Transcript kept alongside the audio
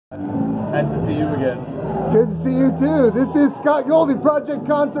Nice to see you again. Good to see you too. This is Scott Goldie, Project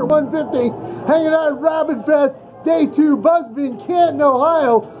Concert 150, hanging out at Rabid Fest, Day 2, Buzzbin, Canton,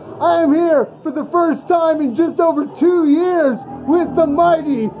 Ohio. I am here for the first time in just over 2 years with the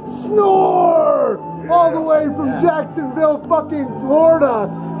mighty snOre, all the way from Jacksonville, fucking Florida,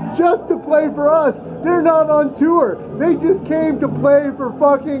 just to play for us. They're not on tour. They just came to play for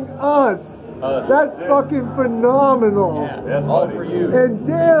fucking us. That's fucking phenomenal. Yeah, that's all for you. And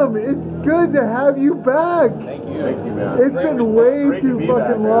damn, it's good to have you back. Thank you. Thank you, man. It's been way too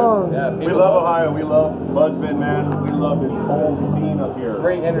fucking long. Yeah, we love Ohio. We love Buzzbin, man. We love this whole scene up here.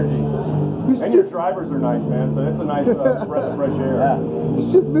 Great energy. And your drivers are nice, man. So it's a nice breath of fresh air. Yeah. You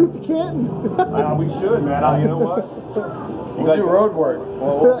should just move to Canton. We should, man. You know what? We'll do road work.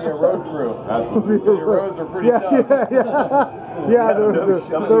 We'll be a road crew. Absolutely. The roads are pretty tough. Yeah, I'm gonna need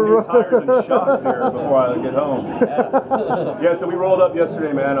new tires and shocks here before I get home. Yeah, so we rolled up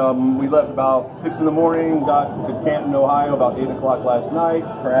yesterday, man. We left about 6 in the morning, got to Canton, Ohio about 8 o'clock last night.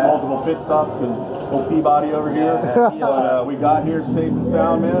 Multiple pit stops because old Peabody over here. But we got here safe and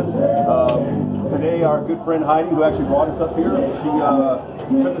sound, man. Today, our good friend Heidi, who actually brought us up here, she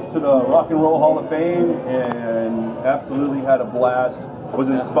took us to the Rock and Roll Hall of Fame and absolutely had a blast. Was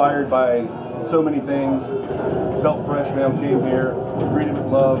inspired by so many things. Felt fresh, man. Came here, greeted with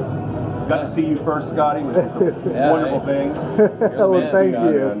love. Got to see you first, Scotty, which is a wonderful thing. Well, thank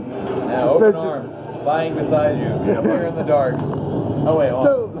you. Yeah, open arms, flying beside you, here in the dark. Oh wait,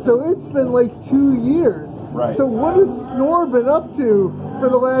 so it's been like 2 years. Right. So what has snOre been up to for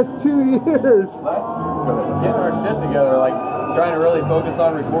the last 2 years? Getting our shit together, like trying to really focus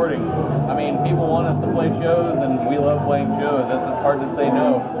on recording. I mean, people want us to play shows, and we love playing shows. It's hard to say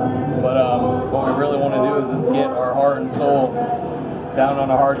no. But what we really want to do is just get our heart and soul down on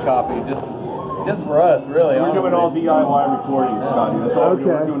a hard copy, just for us, really. We're doing all DIY recording, Scotty. That's all we're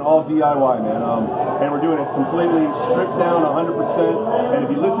doing. We're doing all DIY, man. And we're doing it completely stripped down, 100%. And if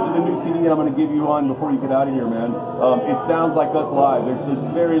you listen to the new CD that I'm going to give you on before you get out of here, man, it sounds like us live. There's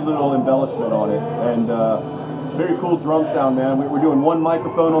very little embellishment on it, and very cool drum sound, man. We're doing one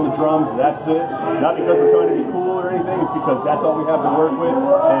microphone on the drums. That's it. Not because we're trying to be cool or anything. It's because that's all we have to work with,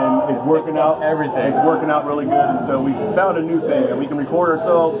 and it's working out. Everything. It's working out really good. And so we found a new thing, and we can record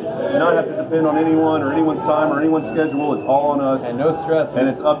ourselves, not have to depend on anyone or anyone's time or anyone's schedule. It's all on us. And no stress. And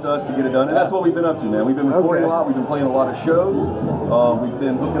it's up to us to get it done. And that's what we've been up to, man. We've been recording a lot. We've been playing a lot of shows. We've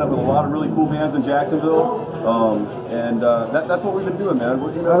been hooking up with a lot of really cool bands in Jacksonville. That's what we've been doing, man.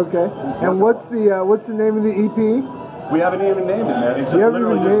 Okay. And what's the name of the EP? We haven't even named it, man. It's just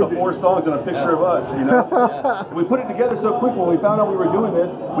literally just the 4 songs and a picture of us, you know? We put it together so quick when we found out we were doing this.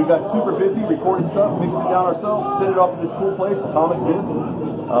 We got super busy, recorded stuff, mixed it down ourselves, sent it off to this cool place, Atomic Disc,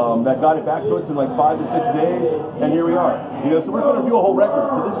 that got it back to us in like 5 to 6 days, and here we are. You know, so we're going to do a whole record.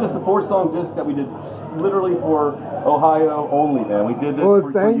 So this is just a 4-song disc that we did literally for Ohio only, man. We did this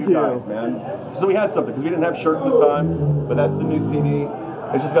for you guys, man. So we had something, because we didn't have shirts this time, but that's the new CD.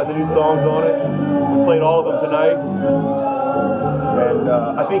 It's just got the new songs on it. We played all of them tonight, and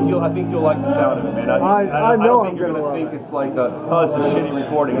I think you'll like the sound of it, man. I don't think you're gonna think it's like it's a shitty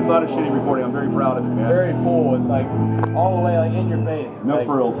recording. It's not a shitty recording. I'm very proud of it, man. It's very full. It's like all the way like in your face. No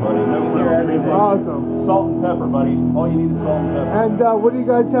frills, buddy. No frills. Awesome. Salt and pepper, buddy. All you need is salt and pepper. And what do you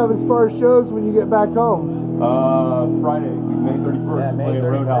guys have as far as shows when you get back home? Friday, May 31st, we play at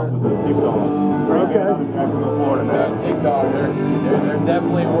Roadhouse with the Dig Dog. Okay. Jacksonville, Florida, man. Dig Dog, they're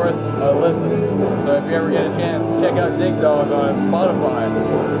definitely worth a listen. So if you ever get a chance, check out Dig Dog on Spotify.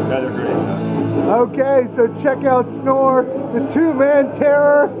 Yeah, they're great, man. Okay, so check out snOre, the 2-man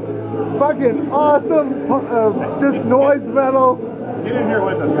terror. Fucking awesome, just noise metal. Get in here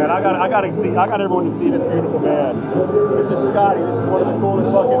with us, man. I got everyone to see this beautiful man. This is Scotty. This is one of the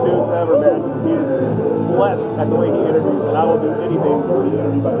coolest fucking dudes ever, man. He is blessed at the way he interviews, and I will do anything to be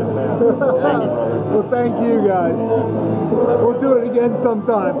interviewed by this man. Thank you, brother. Well, thank you guys. We'll do it again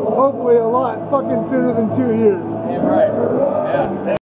sometime. Hopefully a lot fucking sooner than 2 years. Yeah, right. Yeah.